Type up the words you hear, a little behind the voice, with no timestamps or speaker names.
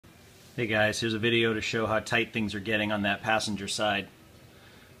Hey guys, here's a video to show how tight things are getting on that passenger side.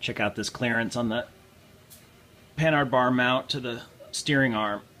 Check out this clearance on the panhard bar mount to the steering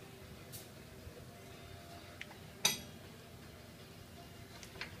arm.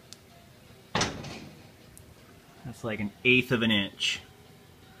 That's like 1/8 of an inch.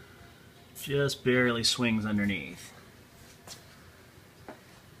 Just barely swings underneath.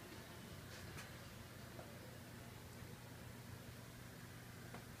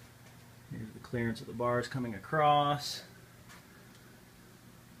 Here's the clearance of the bars coming across.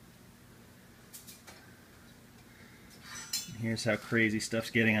 And here's how crazy stuff's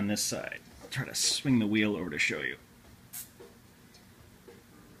getting on this side. I'll try to swing the wheel over to show you.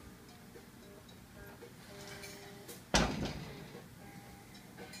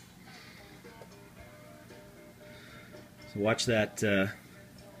 So watch that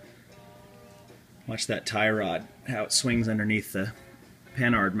tie rod, how it swings underneath the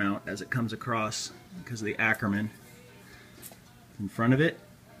panhard mount as it comes across because of the Ackerman in front of it.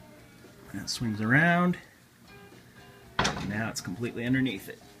 And it swings around. And now it's completely underneath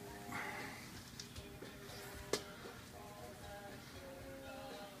it.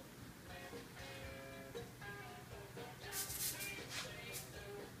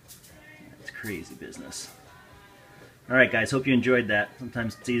 It's crazy business. Alright guys, hope you enjoyed that.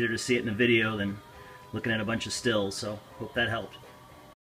 Sometimes it's easier to see it in a video than looking at a bunch of stills, so hope that helped.